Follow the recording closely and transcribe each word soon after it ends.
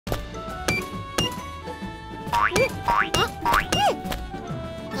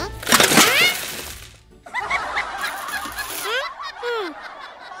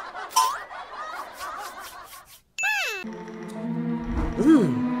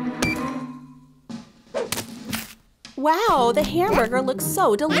Wow, the hamburger looks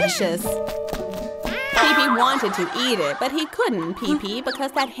so delicious. Pea Pea wanted to eat it, but he couldn't, Pea Pea,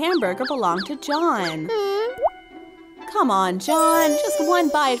 because that hamburger belonged to John. Come on, John, just one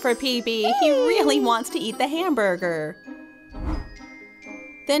bite for Pea Pea. He really wants to eat the hamburger.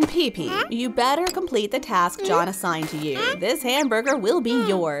 Then Pea Pea, you better complete the task John assigned to you. This hamburger will be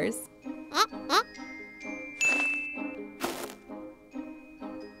yours.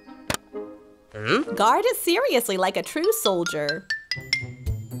 Guard it seriously like a true soldier.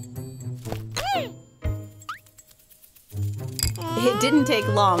 It didn't take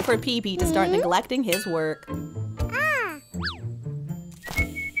long for Pea Pea to start neglecting his work.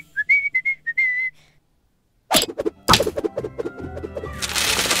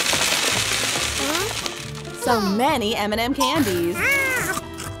 So many M&M candies.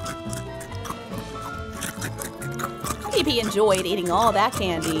 Pea Pea enjoyed eating all that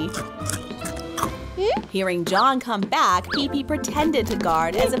candy. Hearing John come back, Pea Pea pretended to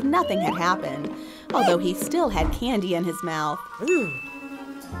guard as if nothing had happened, although he still had candy in his mouth.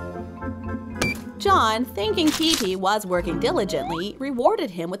 John, thinking Pea Pea was working diligently,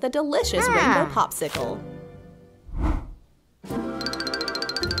 rewarded him with a delicious rainbow popsicle.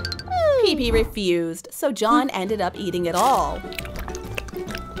 Pea Pea refused, so John ended up eating it all.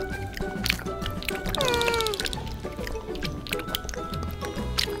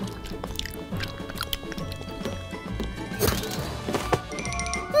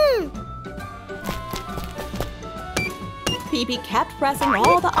 Pea Pea kept pressing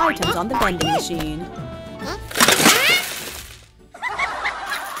all the items on the vending machine.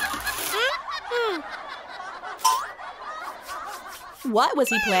 What was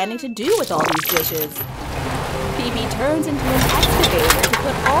he planning to do with all these dishes? Pea Pea turns into an excavator to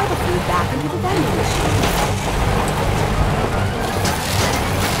put all the food back into the vending machine.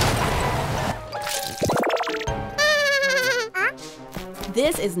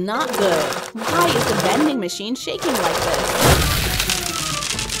 This is not good. Why is the vending machine shaking like this?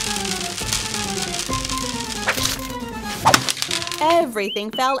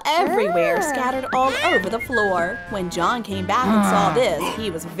 Everything fell everywhere, scattered all over the floor. When John came back and saw this, he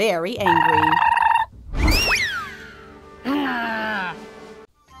was very angry.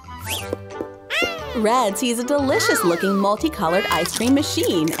 Red sees a delicious-looking multicolored ice cream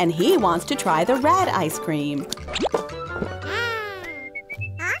machine, and he wants to try the red ice cream.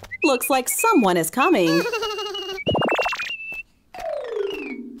 Looks like someone is coming.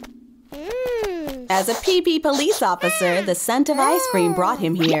 As a Pea Pea police officer, the scent of ice cream brought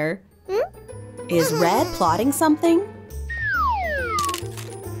him here. Is Red plotting something?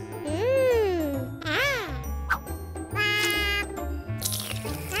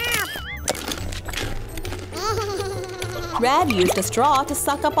 Red used a straw to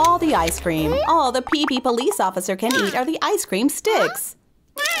suck up all the ice cream. All the Pea Pea police officer can eat are the ice cream sticks.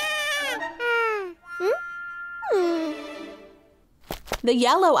 The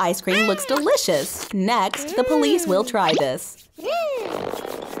yellow ice cream looks delicious. Next, the police will try this.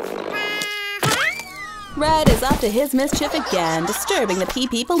 Red is up to his mischief again, disturbing the Pea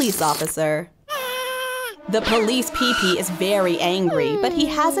Pea police officer. The police Pea Pea is very angry, but he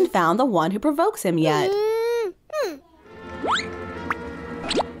hasn't found the one who provokes him yet.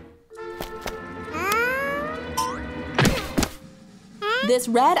 This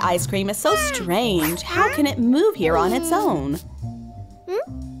red ice cream is so strange. How can it move here on its own?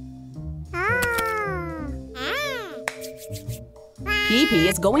 Pea Pea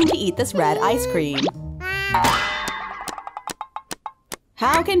is going to eat this red ice cream.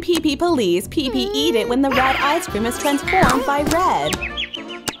 How can Pea Pea police Pea Pea eat it when the red ice cream is transformed by red?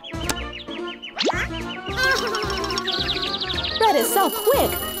 Red is so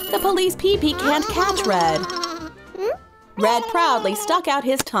quick! The police Pea Pea can't catch Red. Red proudly stuck out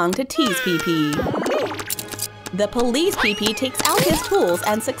his tongue to tease Pea Pea. The police Pea Pea takes out his tools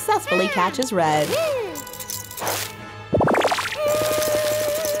and successfully catches Red.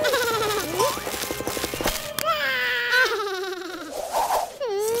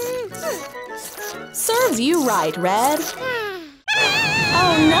 Serves you right, Red.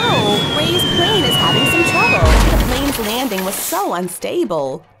 Oh no! Ray's plane is having some trouble. The plane's landing was so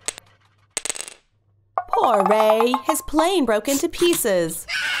unstable. Poor Ray. His plane broke into pieces.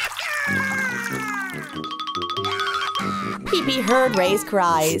 Pea Pea heard Ray's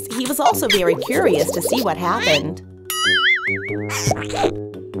cries. He was also very curious to see what happened.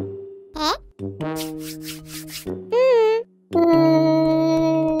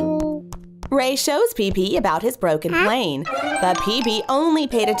 Ray shows Pea Pea about his broken plane, but Pea Pea only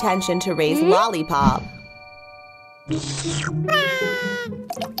paid attention to Ray's lollipop.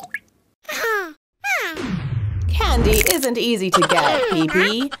 Candy isn't easy to get, Pea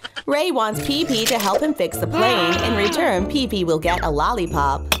Pea. Ray wants Pea Pea to help him fix the plane. In return, Pea Pea will get a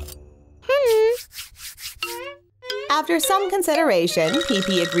lollipop. After some consideration, Pea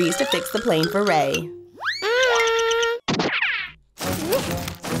Pea agrees to fix the plane for Ray.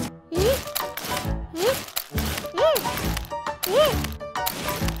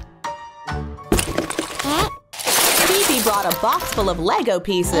 Pea Pea brought a box full of Lego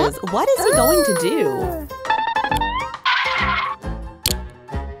pieces. What is he going to do?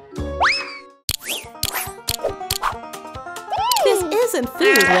 This isn't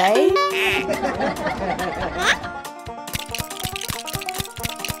food, Ray.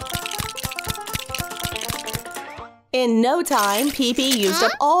 In no time, Pea Pea used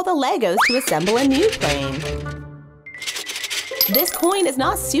up all the Legos to assemble a new plane. This coin is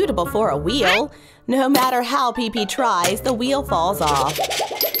not suitable for a wheel. No matter how Pea Pea tries, the wheel falls off.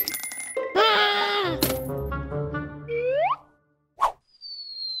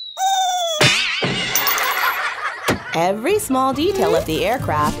 Every small detail of the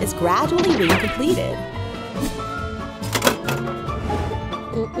aircraft is gradually being completed.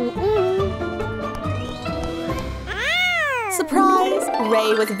 Surprise!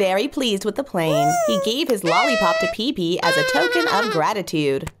 Ray was very pleased with the plane. He gave his lollipop to Pea Pea as a token of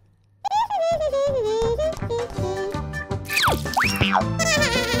gratitude.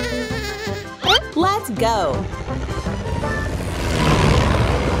 Let's go!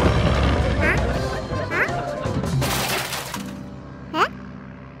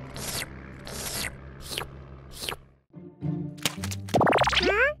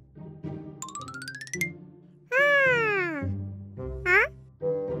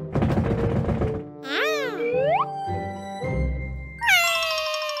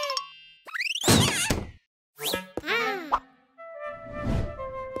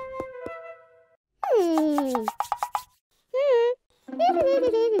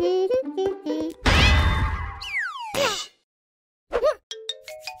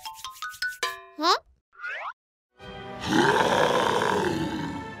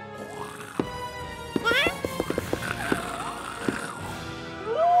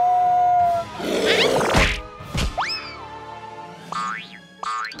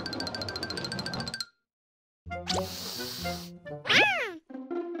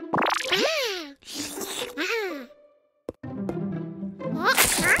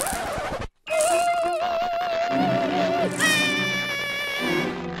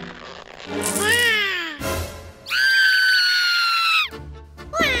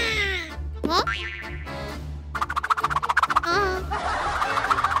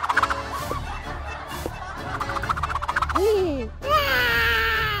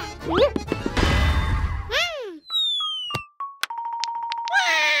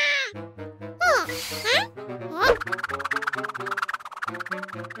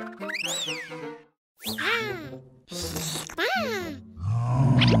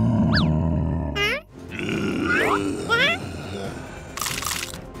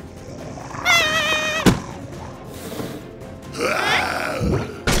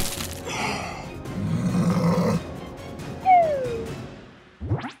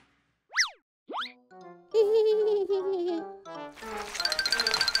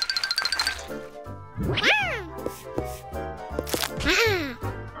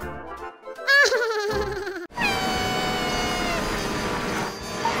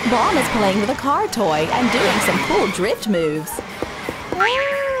 Mom is playing with a car toy and doing some cool drift moves.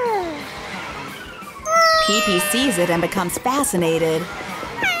 Pea Pea sees it and becomes fascinated.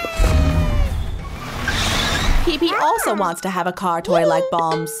 Pea Pea also wants to have a car toy like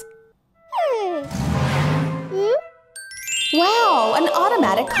Bomb's. Wow, an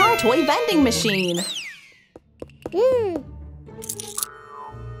automatic car toy vending machine.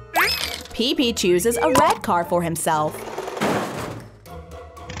 Pea Pea chooses a red car for himself.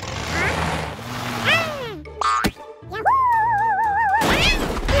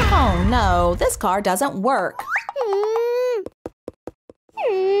 Oh no, this car doesn't work.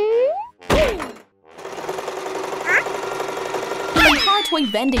 The car toy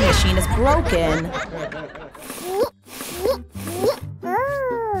vending machine is broken.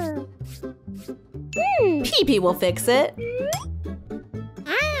 Pea Pea will fix it.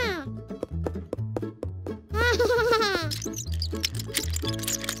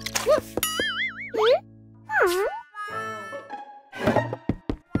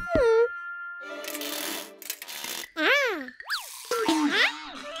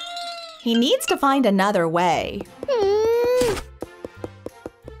 He needs to find another way.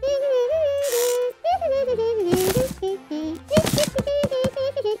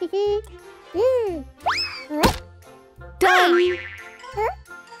 Done!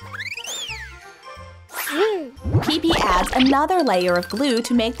 Pea Pea adds another layer of glue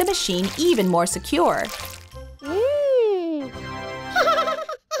to make the machine even more secure.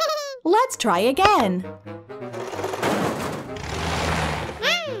 Let's try again.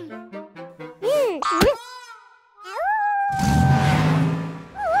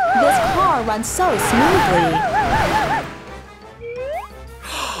 This car runs so smoothly.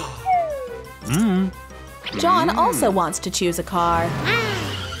 John also wants to choose a car.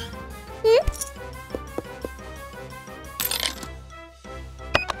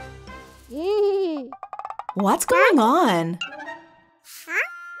 What's going on?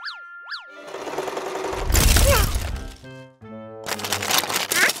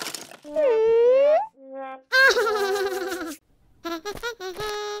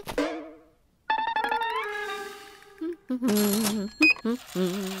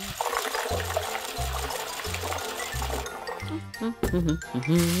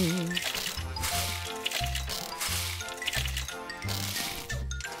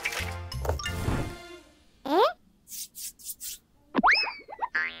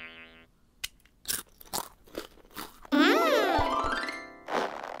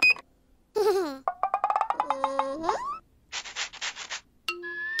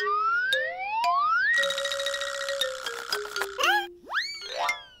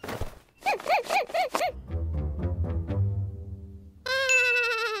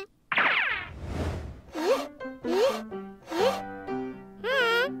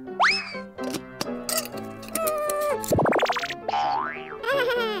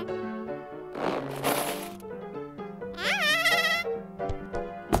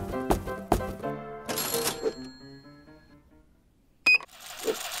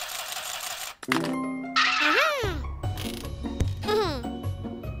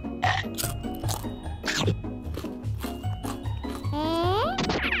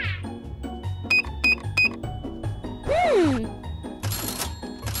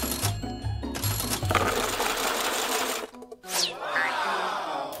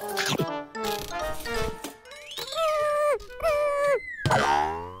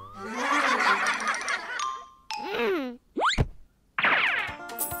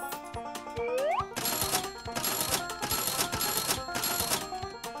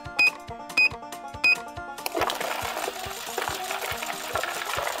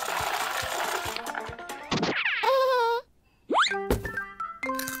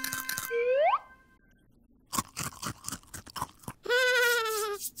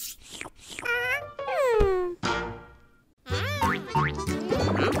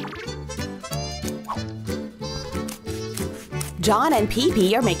 John and Pea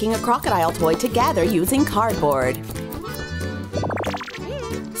Pea are making a crocodile toy together using cardboard.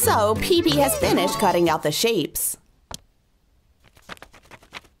 So Pea Pea has finished cutting out the shapes.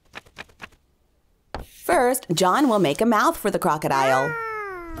 First, John will make a mouth for the crocodile.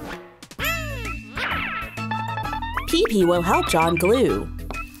 Pea Pea will help John glue.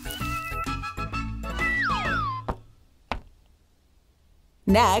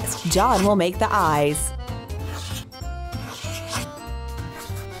 Next, John will make the eyes.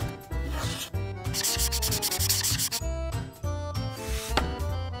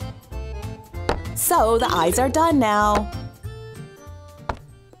 So the eyes are done now.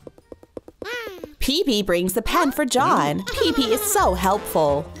 Pea Pea brings the pen for John. Pea Pea is so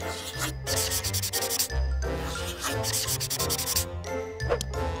helpful.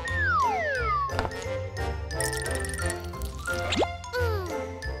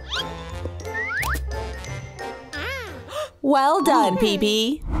 Well done, Pea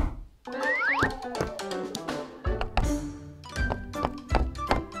Pea.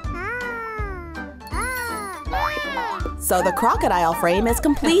 So the crocodile frame is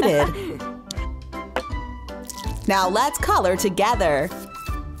completed. Now let's color together.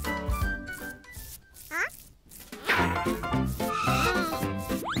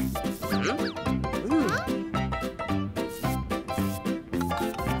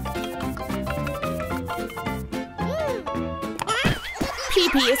 Pea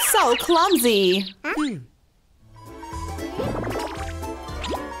Pea is so clumsy.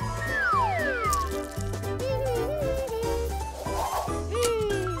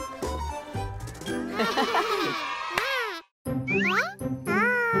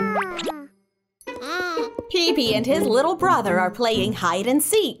 Pea Pea and his little brother are playing hide and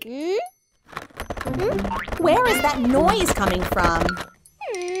seek. Where is that noise coming from?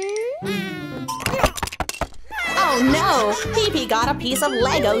 Oh no! Pea Pea got a piece of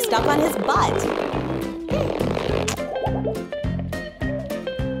Lego stuck on his butt.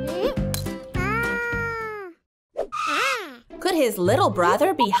 Could his little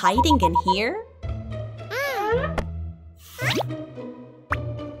brother be hiding in here?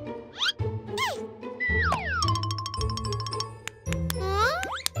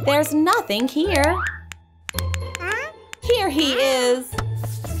 There's nothing here. Here he is.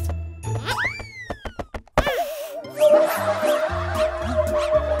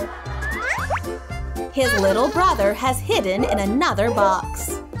 His little brother has hidden in another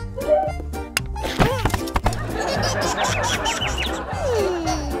box.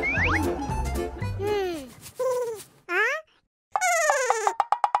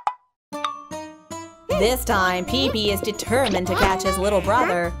 This time, Pea Pea is determined to catch his little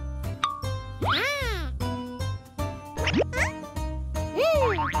brother.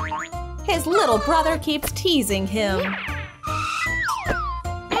 His little brother keeps teasing him.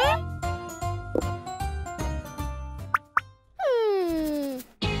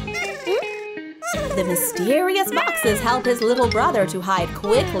 The mysterious boxes help his little brother to hide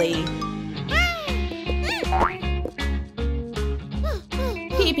quickly.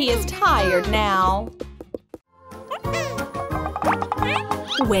 Pea Pea is tired now.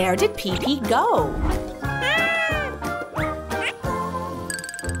 Where did Pea Pea go?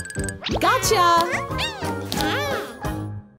 Gotcha!